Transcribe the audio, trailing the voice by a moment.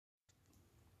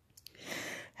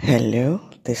Hello,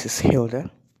 this is Hilda,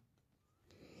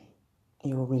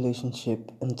 your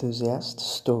relationship enthusiast,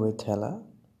 storyteller,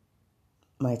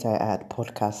 might I add,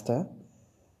 podcaster,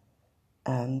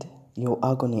 and your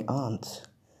agony aunt.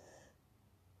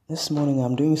 This morning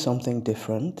I'm doing something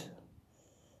different.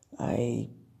 I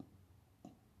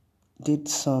did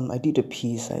a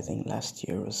piece, I think last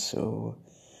year or so,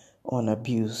 on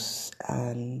abuse,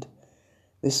 and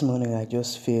this morning I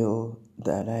just feel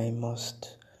that I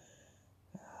must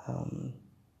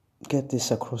get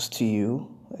this across to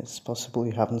you. It's possible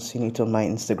you haven't seen it on my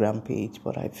Instagram page,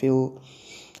 but I feel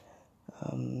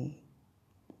I'm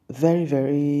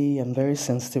very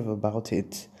sensitive about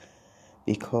it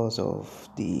because of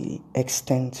the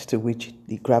extent to which,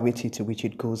 the gravity to which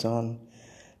it goes on,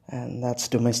 and that's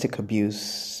domestic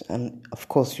abuse. And of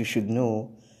course, you should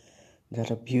know that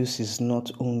abuse is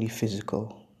not only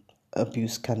physical,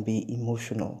 abuse can be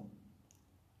emotional.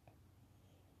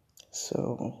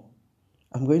 So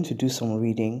I'm going to do some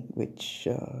reading, which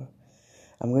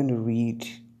I'm going to read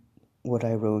what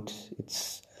I wrote.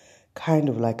 It's kind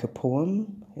of like a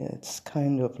poem. It's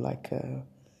kind of like a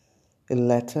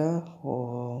letter,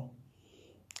 or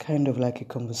kind of like a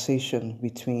conversation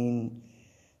between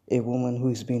a woman who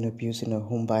is being abused in her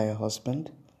home by her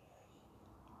husband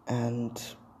and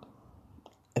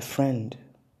a friend.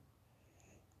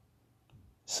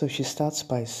 So she starts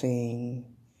by saying,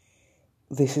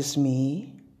 "This is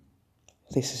me,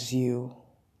 this is you.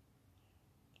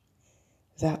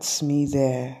 That's me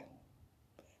there,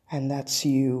 and that's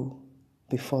you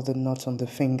before the knot on the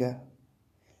finger.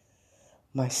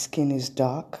 My skin is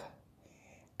dark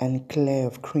and clear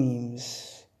of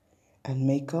creams, and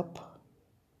makeup,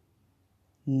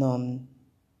 none.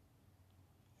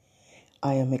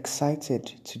 I am excited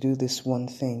to do this one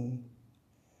thing.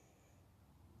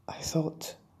 I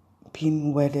thought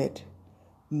being wedded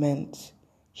meant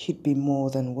he'd be more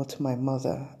than what my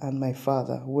mother and my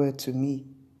father were to me.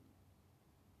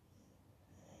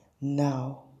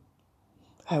 Now,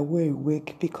 I wear a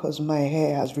wig because my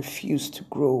hair has refused to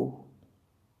grow.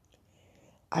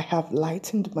 I have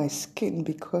lightened my skin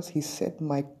because he said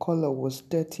my color was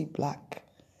dirty black,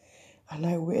 and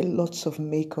I wear lots of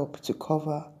makeup to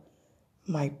cover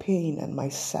my pain and my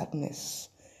sadness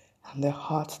and the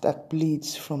heart that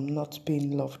bleeds from not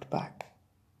being loved back.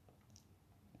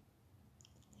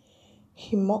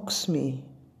 He mocks me.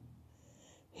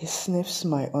 He sniffs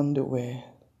my underwear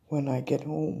when I get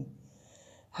home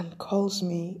and calls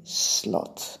me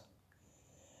slut.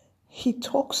 He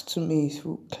talks to me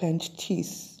through clenched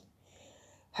teeth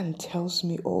and tells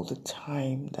me all the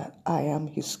time that I am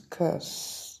his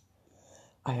curse.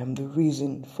 I am the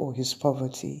reason for his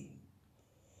poverty.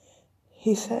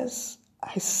 He says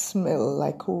I smell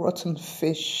like rotten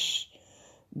fish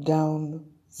down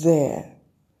there,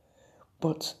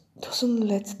 but doesn't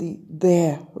let the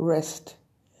there rest.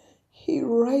 He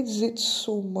rides it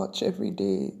so much every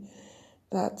day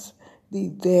that the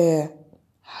there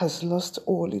has lost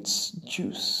all its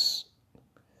juice.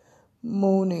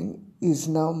 Moaning is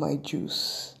now my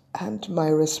juice and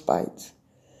my respite.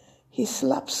 He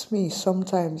slaps me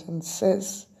sometimes and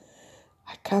says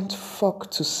I can't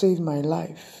fuck to save my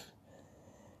life.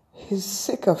 His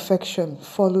sick affection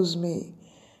follows me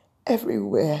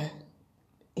everywhere.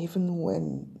 Even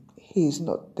when he is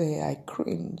not there, I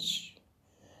cringe.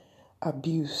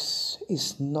 Abuse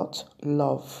is not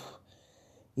love.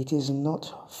 It is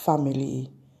not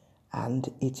family, and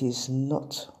it is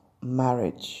not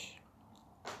marriage.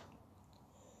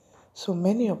 So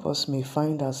many of us may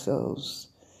find ourselves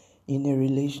in a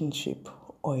relationship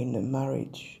or in a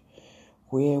marriage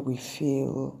where we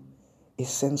feel a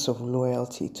sense of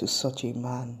loyalty to such a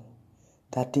man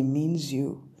that demeans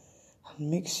you and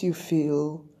makes you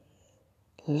feel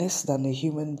less than a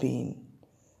human being,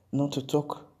 not to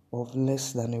talk of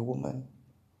less than a woman.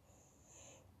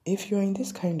 If you're in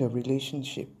this kind of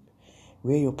relationship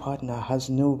where your partner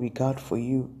has no regard for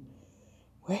you,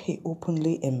 where he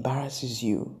openly embarrasses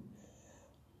you,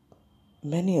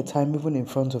 many a time even in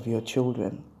front of your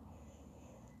children,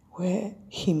 where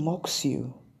he mocks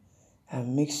you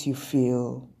and makes you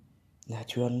feel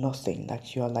that you are nothing,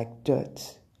 that you are like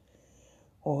dirt,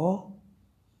 or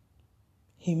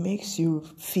he makes you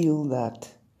feel that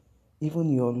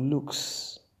even your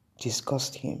looks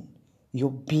disgust him,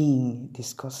 your being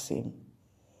disgusts him.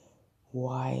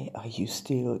 Why are you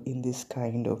still in this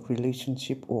kind of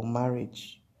relationship or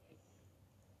marriage?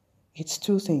 It's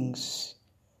two things.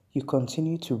 You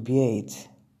continue to bear it,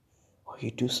 or you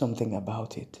do something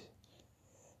about it.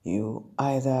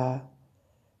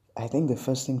 I think the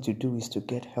first thing to do is to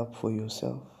get help for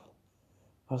yourself.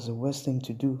 Because the worst thing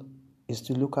to do is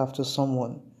to look after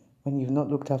someone when you've not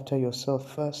looked after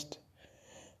yourself first,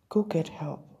 go get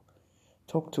help.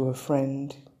 Talk to a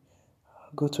friend,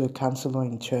 go to a counselor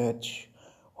in church,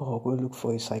 or go look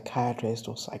for a psychiatrist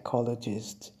or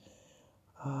psychologist.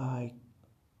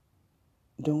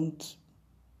 Don't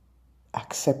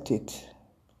accept it.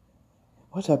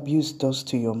 What abuse does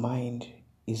to your mind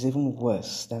is even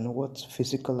worse than what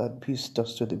physical abuse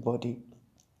does to the body,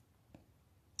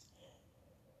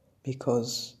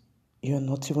 because you're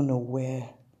not even aware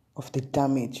of the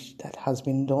damage that has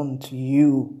been done to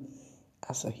you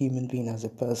as a human being, as a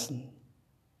person.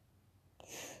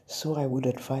 So I would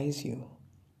advise you,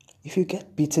 if you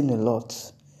get beaten a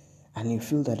lot and you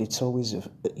feel that it's always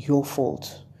your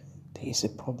fault, there is a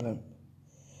problem.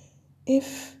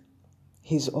 If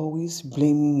he's always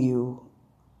blaming you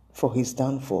for his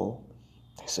downfall,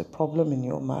 there's a problem in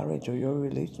your marriage or your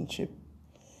relationship.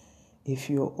 If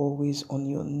you're always on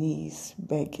your knees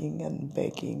begging and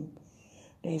begging,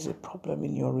 there is a problem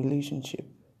in your relationship.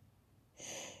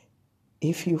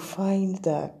 If you find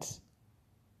that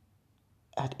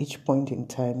at each point in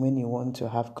time when you want to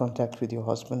have contact with your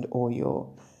husband or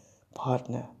your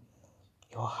partner,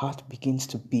 your heart begins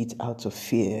to beat out of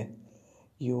fear,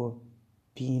 you're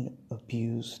being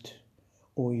abused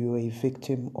or you're a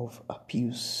victim of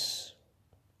abuse,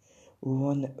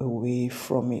 run away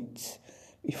from it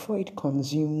before it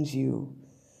consumes you,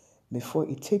 before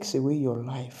it takes away your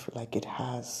life like it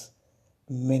has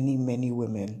many, many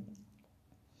women.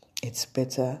 It's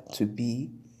better to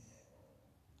be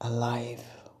alive.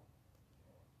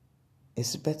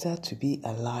 It's better to be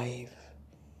alive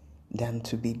than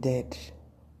to be dead.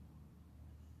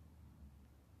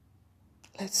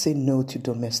 Let's say no to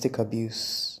domestic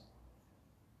abuse.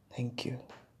 Thank you.